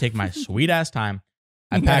time. I'm taking my sweet ass time.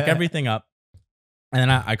 I pack everything up and then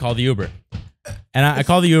I call the Uber. And I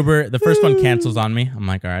call the Uber. The first one cancels on me. I'm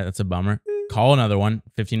like, all right, that's a bummer. Call another one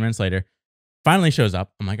 15 minutes later. Finally shows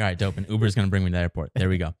up. I'm like, all right, dope. And Uber's going to bring me to the airport. There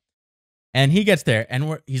we go. And he gets there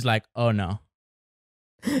and he's like, oh no.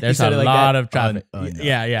 There's a lot of traffic. No.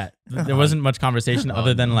 Yeah. There wasn't much conversation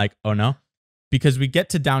other than like, oh no. Because we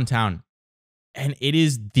get to downtown and it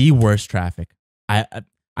is the worst traffic. I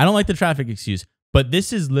don't like the traffic excuse, but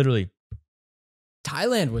this is literally.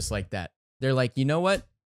 Thailand was like that. They're like, you know what?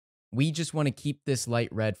 We just want to keep this light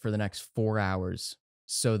red for the next 4 hours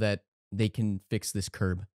so that they can fix this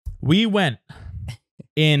curb. We went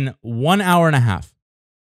in 1 hour and a half.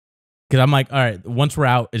 Because I'm like, all right, once we're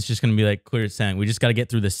out, it's just going to be like clear sailing. We just got to get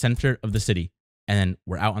through the center of the city and then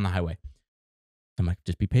we're out on the highway. I'm like,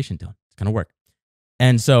 just be patient, Dylan. It's going to work.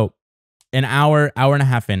 And so an hour and a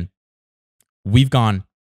half in, we've gone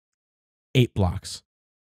 8 blocks.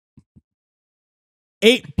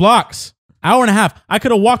 8 blocks. Hour and a half. I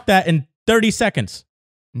could have walked that in 30 seconds.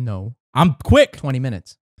 No. I'm quick. 20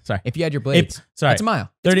 minutes. Sorry. If you had your blades. Sorry. That's a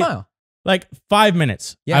mile. 30, it's a mile. Like 5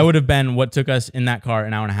 minutes. Yeah. I would have been what took us in that car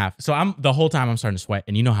an hour and a half. So the whole time I'm starting to sweat.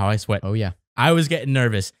 And you know how I sweat. Oh, yeah. I was getting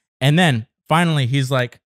nervous. And then finally he's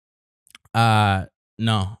like, no,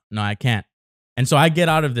 I can't. And so I get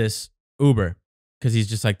out of this Uber because he's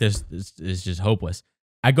just like, this is just hopeless.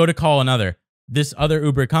 I go to call another. This other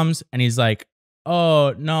Uber comes and he's like,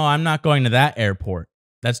 oh, no, I'm not going to that airport.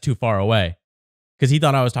 That's too far away. Because he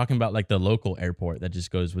thought I was talking about like the local airport that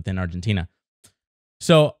just goes within Argentina.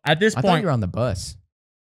 So at this point, I thought you were on the bus.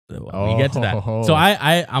 We get to that. So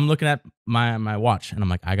I'm looking at my watch and I'm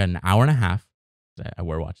like, I got an hour and a half. I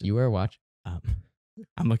wear watches. You wear a watch.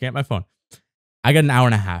 I'm looking at my phone. I got an hour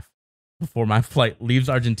and a half before my flight leaves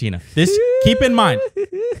Argentina. This, keep in mind,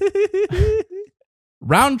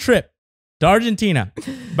 round trip to Argentina,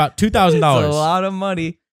 about $2,000. It's a lot of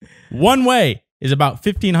money. One way is about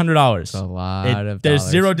 $1,500. It's a lot of There's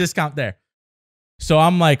dollars. zero discount there. So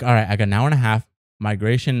I'm like, all right, I got an hour and a half.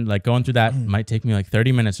 Migration, like going through that might take me like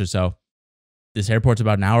 30 minutes or so. This airport's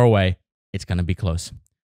about an hour away. It's going to be close.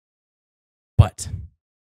 But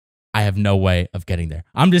I have no way of getting there.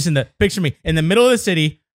 I'm just picture me in the middle of the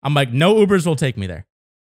city. I'm like, no Ubers will take me there.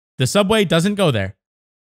 The subway doesn't go there.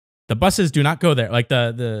 The buses do not go there, like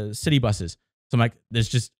the city buses. So I'm like,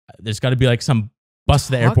 there's got to be like some bus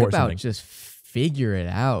to the airport or something. Just figure it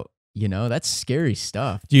out. You know, that's scary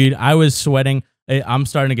stuff. Dude, I was sweating. I'm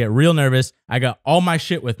starting to get real nervous. I got all my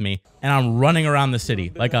shit with me, and I'm running around the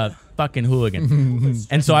city like a fucking hooligan.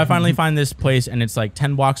 And so I finally find this place, and it's like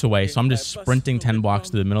 10 blocks away. So I'm just sprinting 10 blocks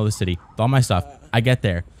to the middle of the city with all my stuff. I get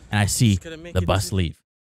there, and I see the bus leave.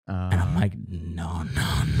 And I'm like, no.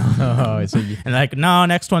 And like, no,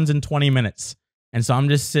 next one's in 20 minutes. And so I'm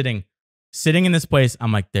just sitting in this place.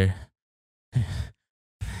 I'm like, they're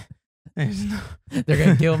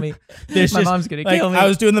gonna kill me. My mom's gonna kill me. I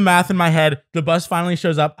was doing the math in my head. The bus finally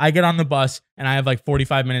shows up. I get on the bus, and I have like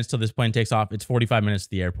 45 minutes till this plane takes off. It's 45 minutes to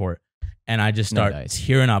the airport. And I just start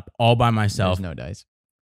tearing up all by myself. There's no dice.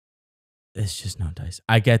 It's just no dice.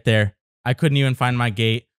 I get there. I couldn't even find my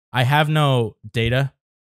gate. I have no data.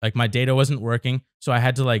 Like my data wasn't working. So I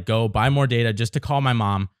had to like go buy more data just to call my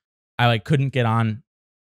mom. I like couldn't get on.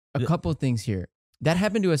 A couple of things here. That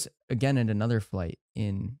happened to us again at another flight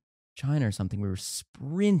in China or something. We were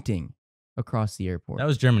sprinting across the airport. That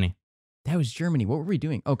was Germany. What were we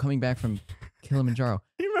doing? Oh, coming back from Kilimanjaro.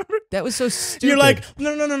 You remember? That was so stupid. You're like,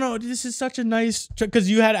 no. This is such a nice, because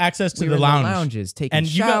you had access to the lounge. Lounges, taking and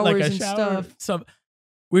you got like a and shower. stuff.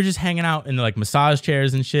 We were just hanging out in the like massage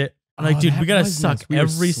chairs and shit. I'm like, dude, we gotta suck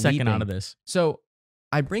every second out of this. So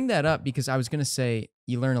I bring that up because I was gonna say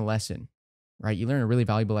you learn a lesson, right? You learn a really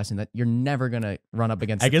valuable lesson that you're never gonna run up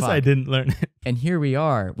against. I guess clock. I didn't learn it. And here we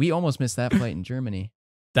are. We almost missed that flight in Germany.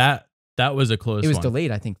 That was a close one. It was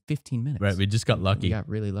delayed, I think, 15 minutes. Right, we just got lucky. We got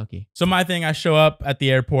really lucky. So my thing, I show up at the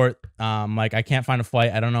airport. Like I can't find a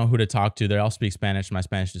flight. I don't know who to talk to. They all speak Spanish. My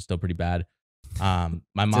Spanish is still pretty bad. My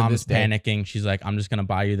mom's panicking. She's like, I'm just gonna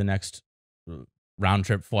buy you the next round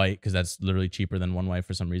trip flight because that's literally cheaper than one way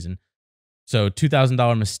for some reason. So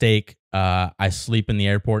 $2,000 mistake. I sleep in the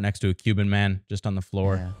airport next to a Cuban man just on the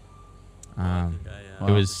floor. Yeah.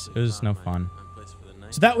 It was no fun.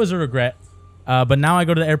 So that was a regret. But now I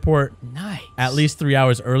go to the airport at least 3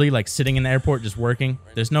 hours early, like sitting in the airport just working.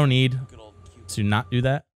 There's no need to not do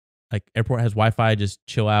that. Like airport has Wi-Fi, just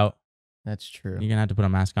chill out. That's true. You're gonna have to put a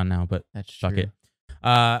mask on now, but that's fuck true. it.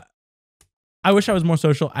 I wish I was more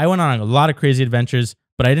social. I went on a lot of crazy adventures,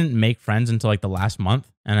 but I didn't make friends until like the last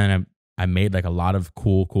month. And then I made like a lot of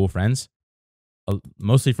cool friends,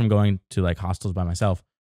 mostly from going to like hostels by myself.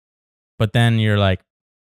 But then you're like,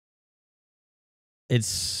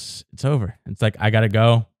 it's over. It's like, I gotta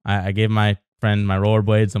go. I gave my friend my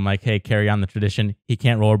rollerblades. I'm like, hey, carry on the tradition. He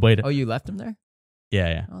can't rollerblade. Oh, you left him there?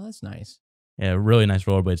 Yeah. Oh, that's nice. Yeah, really nice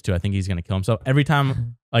rollerblades too. I think he's gonna kill himself. Every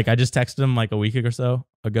time, like I just texted him like a week or so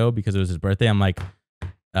ago because it was his birthday. I'm like,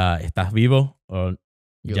 ¿estás vivo? Or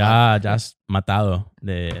ya has matado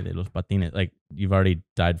de los patines. Like you've already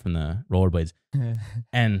died from the rollerblades.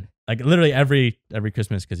 And like literally every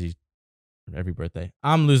Christmas every birthday,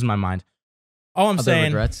 I'm losing my mind. All I'm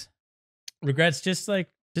saying, regrets, just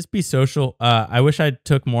be social. I wish I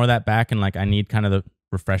took more of that back, and like I need kind of the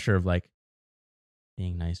refresher of like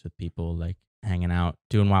being nice with people, like hanging out,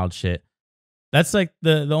 doing wild shit. That's like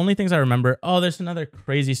the only things I remember. Oh, there's another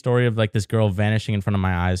crazy story of like this girl vanishing in front of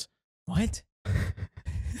my eyes. What?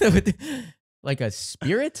 Like a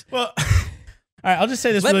spirit? Well, all right, I'll just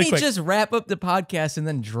say this really quick. Let me just wrap up the podcast and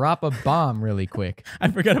then drop a bomb really quick. I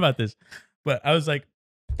forgot about this, but I was like,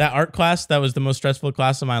 that art class, that was the most stressful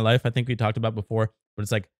class of my life. I think we talked about before, but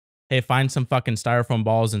it's like, hey, find some fucking styrofoam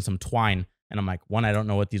balls and some twine. And I'm like, one, I don't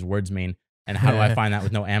know what these words mean. And how do I find that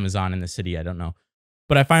with no Amazon in the city? I don't know.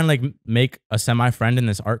 But I finally like make a semi-friend in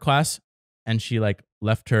this art class, and she like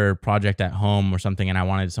left her project at home or something, and I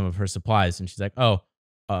wanted some of her supplies. And she's like, oh,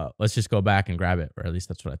 let's just go back and grab it. Or at least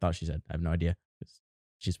that's what I thought she said. I have no idea.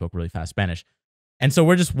 She spoke really fast Spanish. And so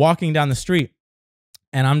we're just walking down the street,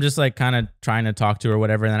 and I'm just like kind of trying to talk to her or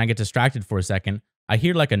whatever. And then I get distracted for a second. I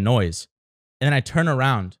hear like a noise, and then I turn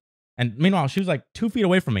around. And meanwhile, she was like 2 feet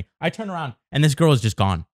away from me. I turn around, and this girl is just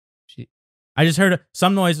gone. I just heard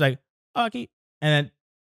some noise like, okay, and then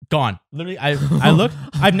gone. Literally, I looked.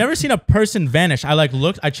 I've never seen a person vanish. I like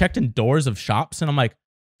looked. I checked in doors of shops, and I'm like,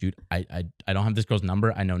 dude, I don't have this girl's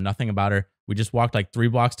number. I know nothing about her. We just walked like 3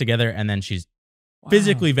 blocks together, and then she's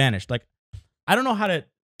physically vanished. Like, I don't know how to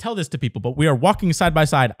tell this to people, but we are walking side by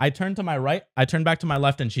side. I turned to my right. I turned back to my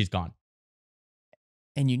left, and she's gone.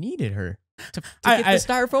 And you needed her to get the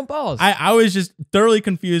styrofoam balls. I was just thoroughly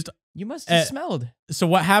confused. You must have smelled. So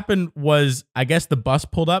what happened was, I guess the bus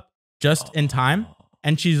pulled up just in time,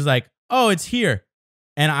 and she's like, oh, it's here.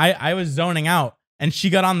 And I was zoning out, and she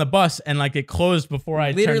got on the bus, and like it closed before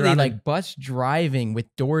I turned around. Literally like bus driving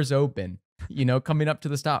with doors open, coming up to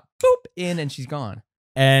the stop, boop, in, and she's gone.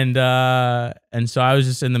 And so I was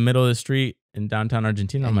just in the middle of the street in downtown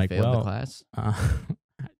Argentina. And I'm like, failed well, the class?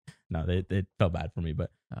 No, they felt bad for me,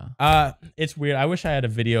 but it's weird. I wish I had a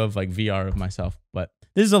video of like VR of myself, but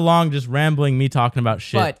This is a long, just rambling me talking about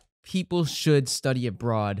shit. But people should study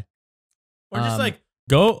abroad. Or just like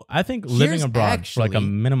go, I think living abroad for like a actually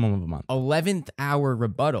minimum of a month. 11th hour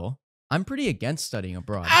rebuttal. I'm pretty against studying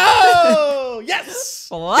abroad. Oh, yes.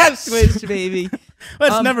 Plot twist, baby.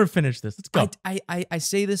 Let's never finish this. Let's go. I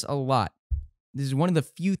say this a lot. This is one of the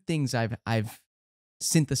few things I've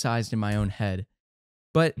synthesized in my own head.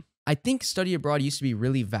 But I think study abroad used to be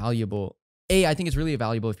really valuable. I think it's really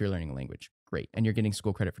valuable if you're learning a language. Great. And you're getting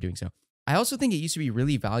school credit for doing so. I also think it used to be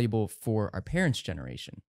really valuable for our parents'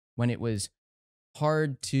 generation when it was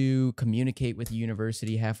hard to communicate with a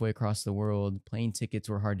university halfway across the world. Plane tickets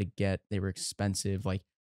were hard to get. They were expensive. Like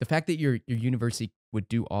the fact that your university would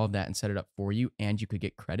do all of that and set it up for you and you could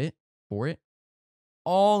get credit for it,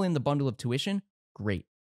 all in the bundle of tuition, great.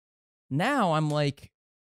 Now I'm like,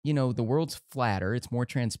 you know, the world's flatter. It's more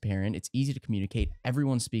transparent. It's easy to communicate.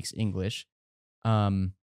 Everyone speaks English.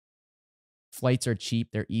 Flights are cheap.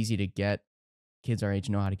 They're easy to get. Kids our age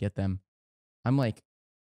know how to get them. I'm like,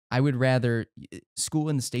 I would rather, school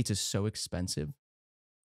in the States is so expensive.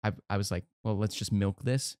 I was like, well, let's just milk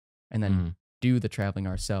this and then do the traveling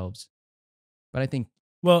ourselves. But I think,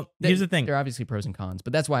 well, here's the thing. There are obviously pros and cons,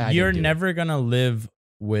 but that's why you're never going to live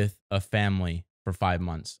with a family for 5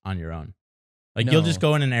 months on your own. Like you'll just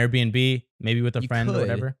go in an Airbnb, maybe with a friend or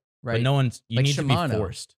whatever. Right. But no one's, you need Shimano, to be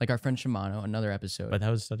forced. Like our friend Shimano, another episode. But that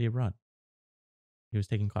was study abroad. He was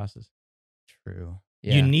taking classes. True.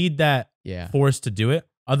 Yeah. You need that force to do it.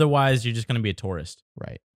 Otherwise, you're just going to be a tourist.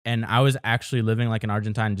 Right. And I was actually living like in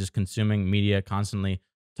Argentina, just consuming media constantly,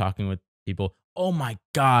 talking with people. Oh my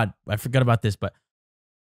God. I forgot about this, but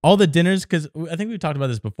all the dinners, because I think we've talked about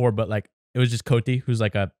this before, but like it was just Koti, who's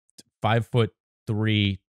like a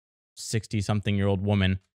 5'3", 60-something-year-old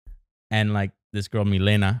woman. And like this girl,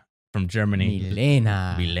 Milena from Germany.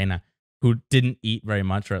 Milena, who didn't eat very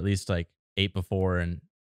much, or at least like ate before and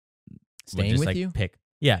staying would just with like you? pick.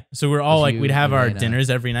 Yeah. So we're all like, we'd have our dinners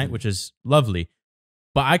every night, which is lovely.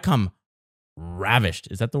 But I come ravished.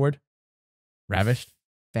 Is that the word? Ravished?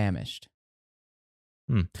 Famished.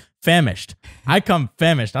 Famished. I come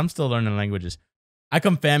famished. I'm still learning languages. I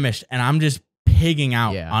come famished and I'm just pigging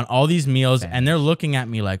out on all these meals. And they're looking at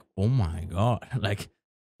me like, oh my God. Like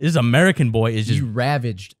this American boy is just. You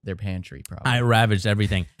ravaged their pantry, probably. I ravaged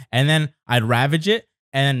everything. And then I'd ravage it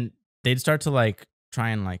and they'd start to like try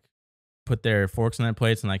and like put their forks on their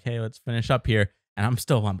plates and like, hey, let's finish up here. And I'm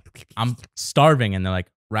starving. And they're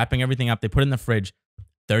like wrapping everything up. They put it in the fridge.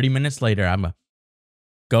 30 minutes later,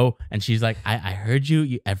 go. And she's like, I heard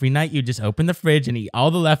you every night you just open the fridge and eat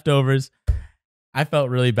all the leftovers. I felt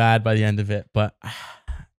really bad by the end of it, but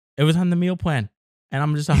it was on the meal plan. And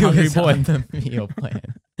I'm just a hungry boy. On the meal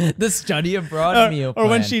plan. The study abroad meal plan. Or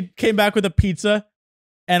when she came back with a pizza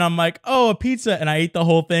and I'm like, oh, a pizza. And I ate the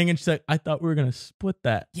whole thing. And she's like, I thought we were going to split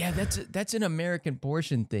that. Yeah, that's an American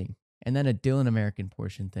portion thing. And then a Dylan American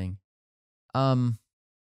portion thing.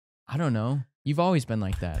 I don't know. You've always been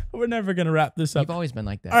like that. We're never going to wrap this up. You've always been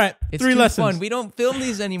like that. All right. It's 3 lessons. Fun. We don't film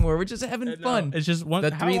these anymore. We're just having fun. It's just one.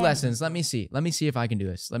 The 3 lessons. Let me see. Let me see if I can do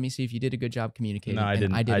this. Let me see if you did a good job communicating. No, I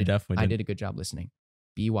didn't. I definitely did. I did a good job listening.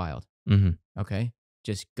 Be wild. Okay.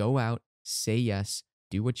 Just go out. Say yes.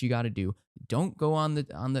 Do what you got to do. Don't go on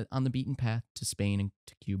the beaten path to Spain and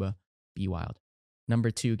to Cuba. Be wild.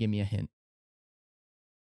 Number 2, give me a hint.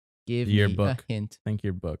 Give me a hint. Think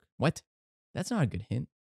your book. What? That's not a good hint.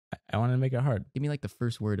 I want to make it hard. Give me like the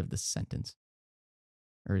first word of the sentence.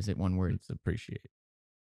 Or is it one word? It's appreciate.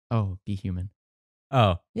 Oh, be human.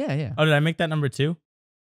 Oh. Yeah. Oh, did I make that number 2?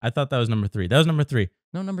 I thought that was number 3. That was number 3.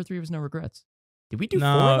 No, number 3 was no regrets. Did we do 4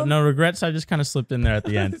 of of them? No regrets. I just kind of slipped in there at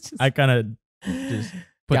the end. I kind of just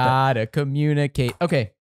put gotta communicate.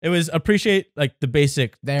 Okay. It was appreciate like the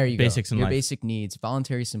basics in Your life. basic needs,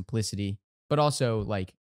 voluntary simplicity, but also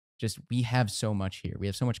like just we have so much here. We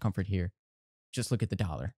have so much comfort here. Just look at the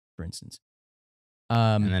dollar, for instance.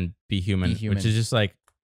 And then be human, which is just like,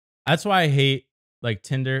 that's why I hate like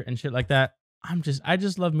Tinder and shit like that. I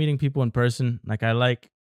just love meeting people in person. Like I like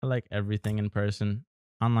everything in person.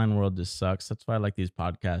 Online world just sucks. That's why I like these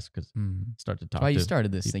podcasts because start to talk. That's why you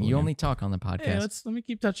started this thing. You only talk on the podcast. Hey, let me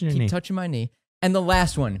keep touching your knee. Keep touching my knee. And the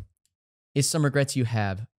last one is some regrets you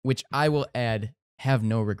have, which I will add have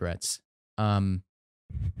no regrets.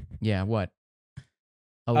 Yeah, what?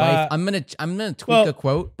 A life. I'm gonna tweak a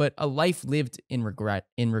quote, but a life lived in regret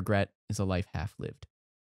is a life half lived.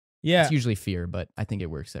 Yeah, it's usually fear, but I think it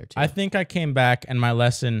works there too. I think I came back and my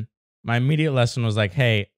immediate lesson was like,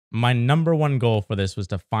 hey, my number 1 goal for this was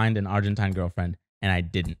to find an Argentine girlfriend, and I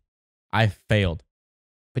didn't. I failed.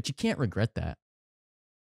 But you can't regret that.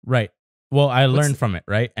 Right. well, I What's learned the- from it,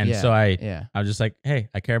 right? And Yeah, so I yeah. was just like, hey,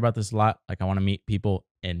 I care about this a lot. Like I want to meet people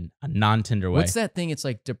in a non-Tinder way. What's that thing? It's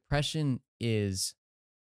like depression is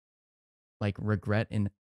like regret in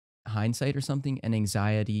hindsight or something, and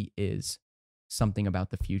anxiety is something about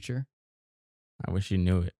the future. I wish you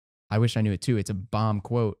knew it. I wish I knew it too. It's a bomb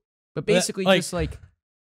quote. But But, basically like-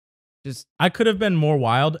 just I could have been more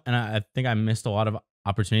wild, and I think I missed a lot of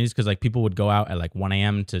opportunities because like people would go out at like 1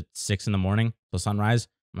 a.m. to 6 in the morning till sunrise.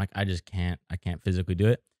 I'm like, I just can't. I can't physically do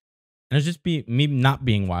it. And it's just me not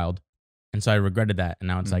being wild. And so I regretted that. And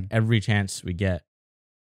now it's like every chance we get,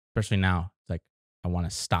 especially now, it's like I want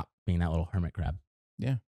to stop being that little hermit crab.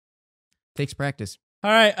 takes practice. All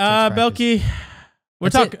right, practice. Belky, we're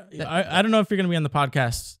That's talking. it. I don't know if you're going to be on the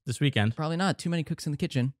podcast this weekend. Probably not. Too many cooks in the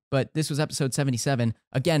kitchen. But this was episode 77.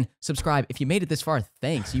 Again, subscribe. If you made it this far,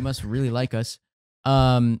 thanks. You must really like us.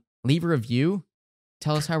 Leave a review.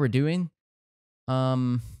 Tell us how we're doing.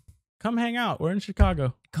 Come hang out. We're in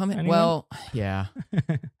Chicago. Comment. Anyone? Well, yeah.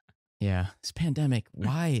 Yeah. This pandemic.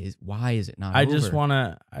 Why is it not I over? just want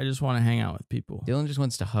to hang out with people. Dylan just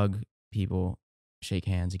wants to hug people, shake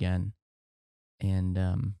hands again. And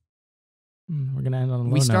We're going to end on a low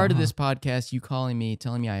we started note, huh? this podcast, you calling me,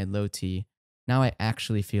 telling me I had low T. Now I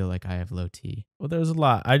actually feel like I have low T. Well, there was a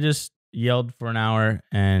lot. I just yelled for an hour,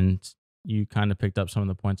 and you kind of picked up some of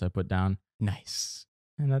the points I put down, Nice.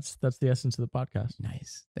 and that's the essence of the podcast.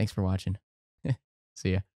 Nice. Thanks for watching.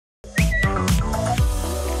 See ya.